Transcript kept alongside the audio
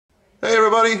Hey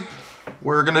everybody,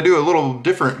 we're going to do a little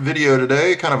different video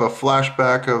today, kind of a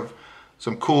flashback of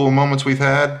some cool moments we've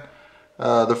had.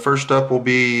 The first up will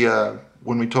be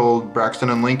when we told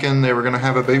Braxton and Lincoln they were going to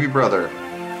have a baby brother.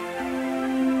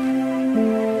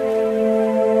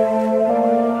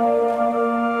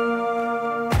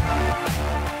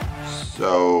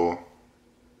 So,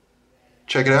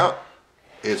 check it out.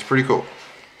 It's pretty cool.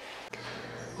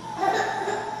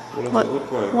 What does it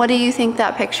look like? What do you think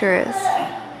that picture is?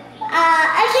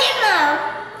 A camo.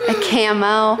 A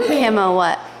camo? Camo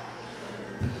what?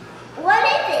 What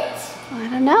is it? I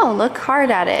don't know. Look hard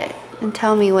at it and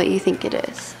tell me what you think it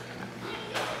is.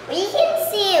 We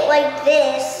can see it like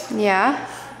this. Yeah?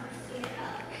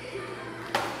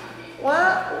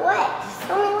 What?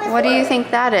 Tell me What do you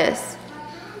think that is?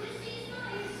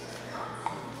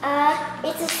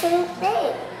 It's the same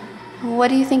thing. What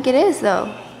do you think it is though?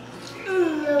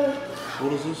 What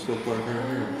does this look like right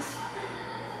here?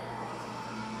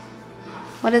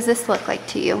 What does this look like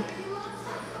to you?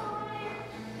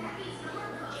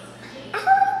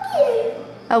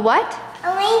 A what?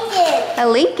 A Lincoln. A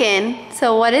Lincoln?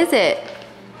 So what is it?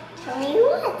 Tell me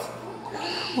what?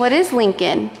 What is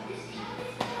Lincoln?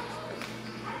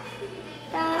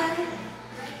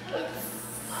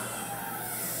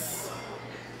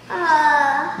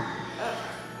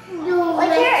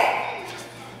 Like here.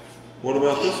 What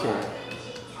about this one?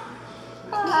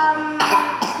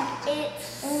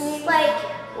 It's like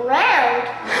round.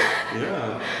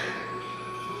 Yeah.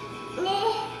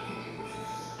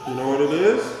 You know what it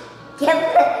is?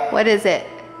 Yep. What is it?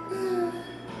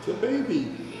 It's a baby.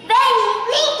 Baby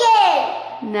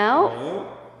Lincoln. No? No.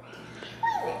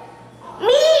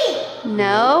 Me.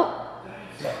 No?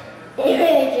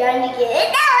 Trying to get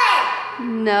it that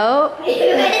No? way. What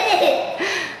is it?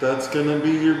 That's gonna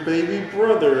be your baby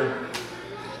brother.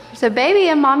 There's a baby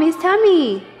in mommy's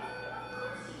tummy.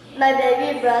 My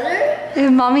baby brother?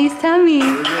 In mommy's tummy.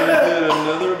 You're gonna get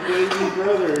another baby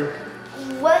brother.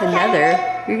 What Another?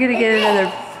 kind of, You're gonna get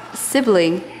another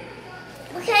sibling.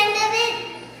 what kind of it?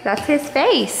 That's his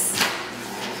face.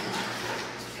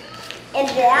 And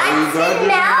that's his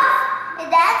mouth.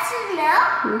 And that's his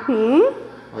mouth.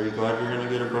 Mm-hmm. Are you glad you're gonna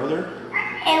get a brother?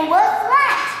 And what's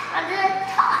that on the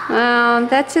top?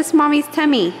 That's just mommy's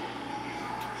tummy.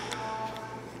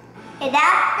 And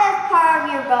that's part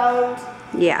of your bones.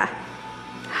 Yeah.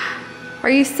 Are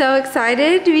you so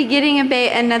excited to be getting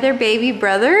another baby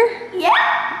brother? Yeah.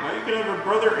 Now you can have a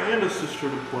brother and a sister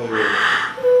to play with.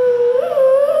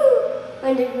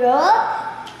 When they grow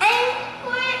up,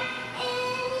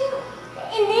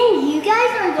 and then you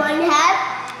guys are going to have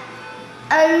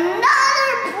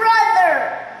another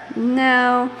brother.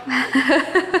 No.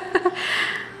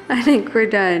 I think we're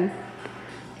done.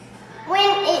 When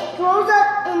it grows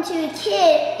up into a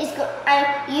kid,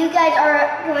 you guys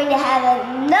are going to have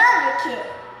another kid.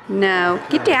 No.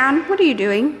 Get down. What are you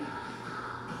doing?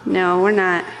 No, we're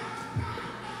not.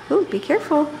 Ooh, be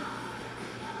careful.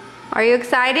 Are you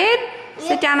excited? Yep.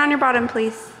 Sit down on your bottom,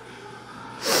 please.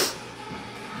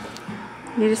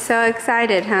 You're just so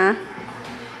excited, huh?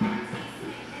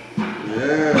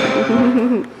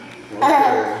 Yeah.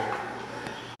 Okay.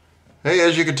 Hey,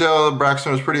 as you can tell,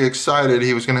 Braxton was pretty excited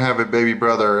he was going to have a baby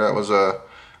brother. That was a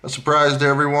surprise to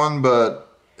everyone,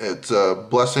 but it's a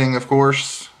blessing, of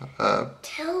course.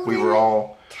 We were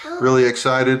all really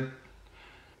excited.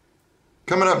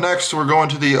 Coming up next, we're going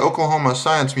to the Oklahoma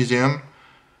Science Museum.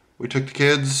 We took the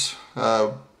kids,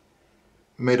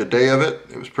 made a day of it.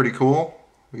 It was pretty cool.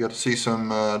 We got to see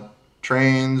some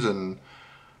trains and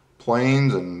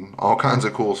planes and all kinds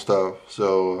of cool stuff.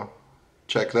 So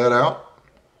check that out.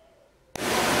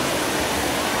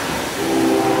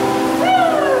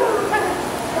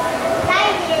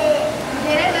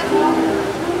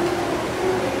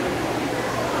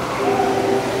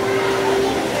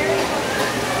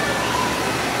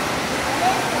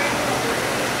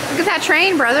 Look at that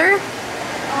train, brother.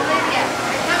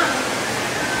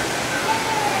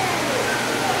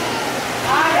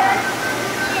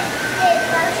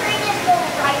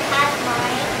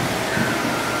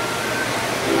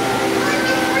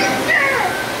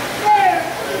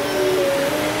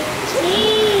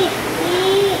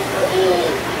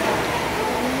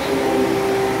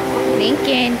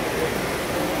 Lincoln.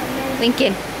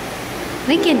 Lincoln.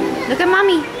 Lincoln, look at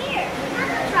mommy.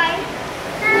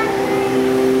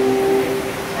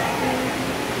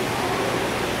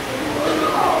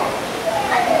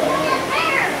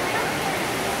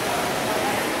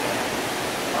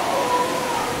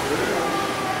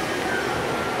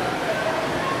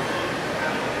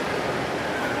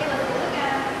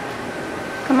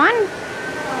 Come on.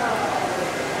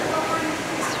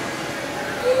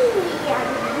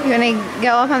 You want to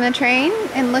go up on the train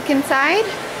and look inside?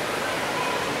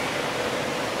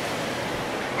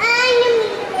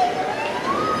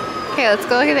 Okay, let's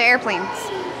go look at the airplanes.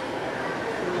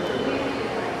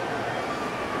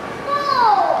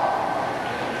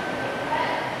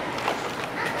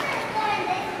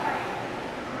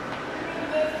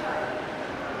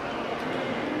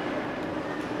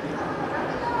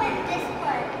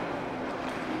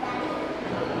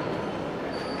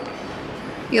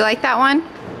 You like that one?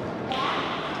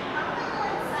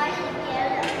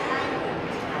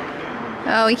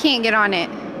 Oh, we can't get on it.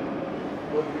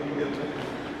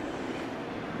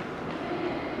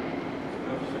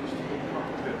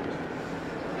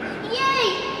 Yay!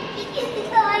 He gets to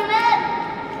climb up.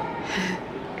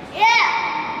 Yeah.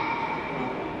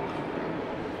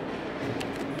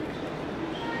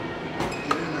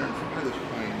 Get in there and fly this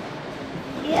plane.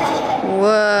 Yeah.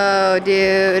 Whoa,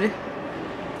 dude.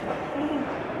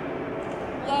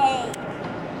 Yay.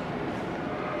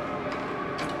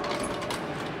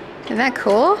 Isn't that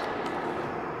cool?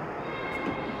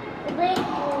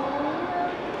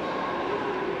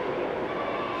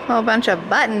 Whole bunch of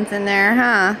buttons in there,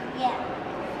 huh? Yeah.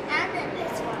 And then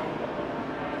this one.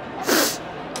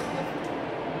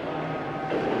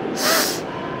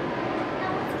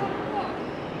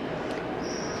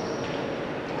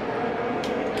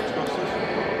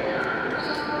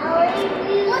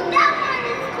 Look, that one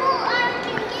is cool. I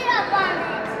can get up on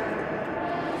it.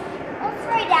 Let's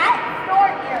try that.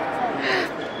 Short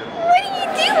airplane. What are you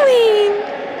doing?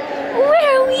 Where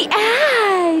are we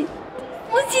at?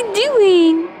 What's he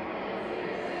doing?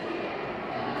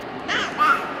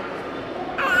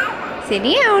 Sit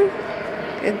down.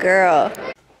 Good girl.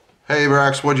 Hey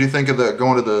Brax, what do you think of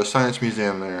going to the Science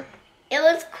Museum there? It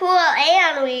was cool,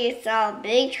 and we saw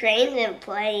big trains and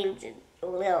planes and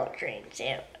little trains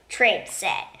and train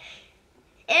set.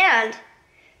 And,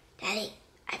 Daddy,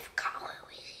 I forgot what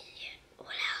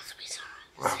else we saw.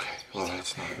 Okay, well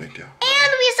that's not a big deal.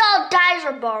 And we saw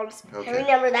dinosaur bones. Okay. I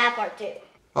remember that part too.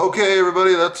 Okay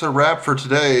everybody, that's a wrap for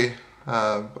today.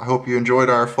 I hope you enjoyed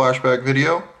our flashback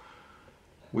video.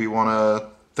 We want to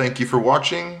thank you for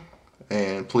watching,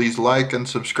 and please like and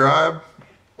subscribe.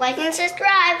 Like and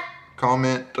subscribe.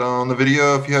 Comment on the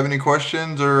video if you have any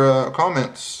questions or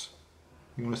comments.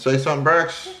 You want to say something,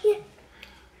 Brax? Yeah.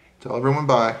 Tell everyone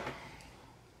bye.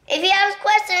 If you have a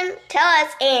question, tell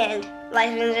us, and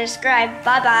like and subscribe.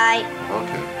 Bye-bye.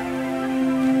 Okay.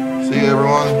 See you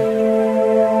everyone.